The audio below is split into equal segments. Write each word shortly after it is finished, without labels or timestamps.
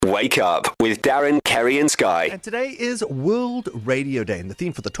Wake Up with Darren, Kerry and Sky. And today is World Radio Day, and the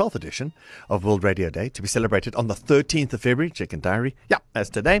theme for the 12th edition of World Radio Day, to be celebrated on the 13th of February, check in diary, as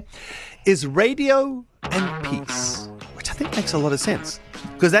today, is radio and peace, which I think makes a lot of sense.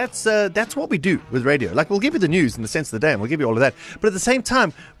 Because that's what we do with radio. Like, we'll give you the news in the sense of the day, and we'll give you all of that. But at the same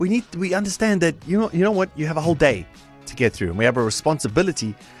time, we understand that, you know what, you have a whole day to get through, and we have a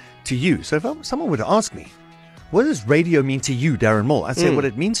responsibility to you. So if someone were to ask me, what does radio mean to you, Darren Moore? I'd say what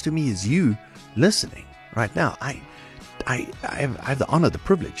it means to me is you listening right now. I have the honor, the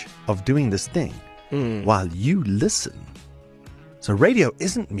privilege of doing this thing while you listen. So radio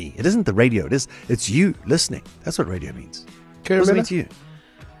isn't me. It isn't the radio. It's you listening. That's what radio means. What does it mean to you?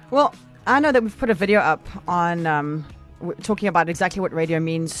 Well, I know that we've put a video up on talking about exactly what radio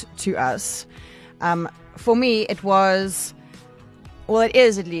means to us. For me, it was... Well, it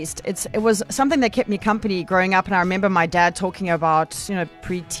is, at least. It was something that kept me company growing up, and I remember my dad talking about,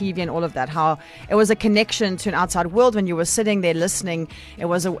 pre-TV and all of that, how it was a connection to an outside world when you were sitting there listening. It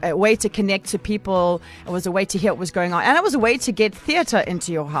was a way to connect to people. It was a way to hear what was going on, and it was a way to get theatre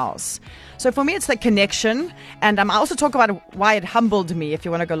into your house. So for me, it's the connection, and I also talk about why it humbled me, if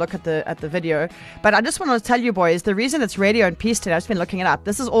you want to go look at the video. But I just want to tell you, boys, the reason it's radio and peace today, I've just been looking it up.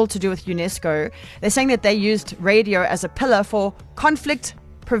 This is all to do with UNESCO. They're saying that they used radio as a pillar for conflict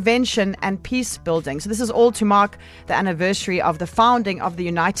prevention and peace building. So this is all to mark the anniversary of the founding of the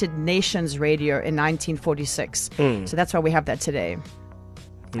United Nations Radio in 1946. So that's why we have that today.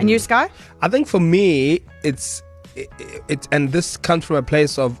 And you, Sky? I think for me, it's and this comes from a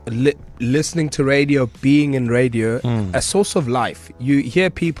place of listening to radio, being in radio, a source of life. You hear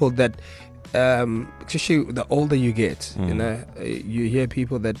people that, especially the older you get, you hear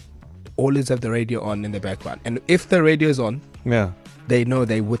people that always have the radio on in the background, and if the radio is on, they know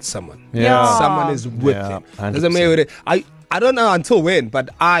they're with someone. Someone is with them. 100%. Doesn't matter. I don't know until when, but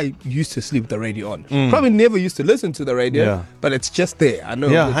I used to sleep with the radio on. Probably never used to listen to the radio, but it's just there. I know.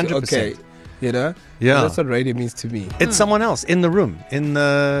 100%. Okay. That's what radio means to me. It's someone else in the room, in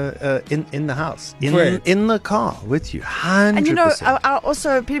the house, in the car with you. 100%. And I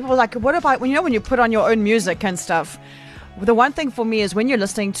also, people were like, what about when you put on your own music and stuff? The one thing for me is when you're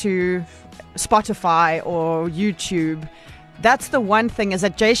listening to Spotify or YouTube, that's the one thing, is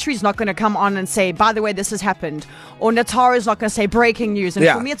that Jayshree's not going to come on and say, by the way, this has happened. Or Natara's not going to say breaking news. And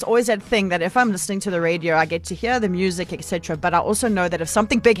for me, it's always that thing that if I'm listening to the radio, I get to hear the music, etc. But I also know that if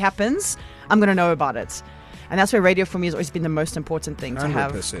something big happens, I'm going to know about it. And that's where radio for me has always been the most important thing to 100%.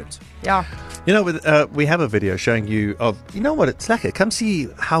 have. Yeah. We have a video showing you of, what it's like. Come see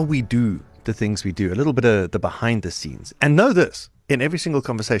how we do the things we do. A little bit of the behind the scenes. And know this. In every single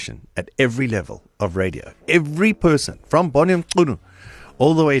conversation, at every level of radio, every person from Bonnie Mqunu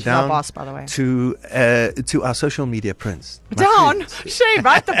all the way down our boss, by the way, to our social media prince. Down, shame,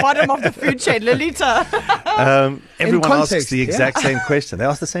 right at the bottom of the food chain, Lolita. Everyone asks the exact same question. They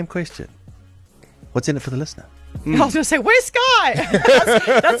ask the same question. What's in it for the listener? I was going to say, where's Sky?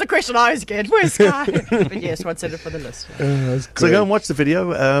 That's the question I always get. Where's Sky? But yes, what's in it for the listener? So go and watch the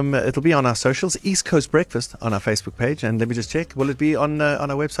video. It'll be on our socials, East Coast Breakfast on our Facebook page. And let me just check. Will it be on our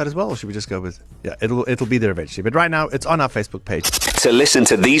website as well? Or should we just go with... Yeah, it'll be there eventually. But right now, it's on our Facebook page. To listen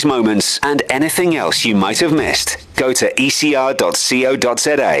to these moments and anything else you might have missed, go to ecr.co.za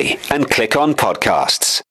and click on podcasts.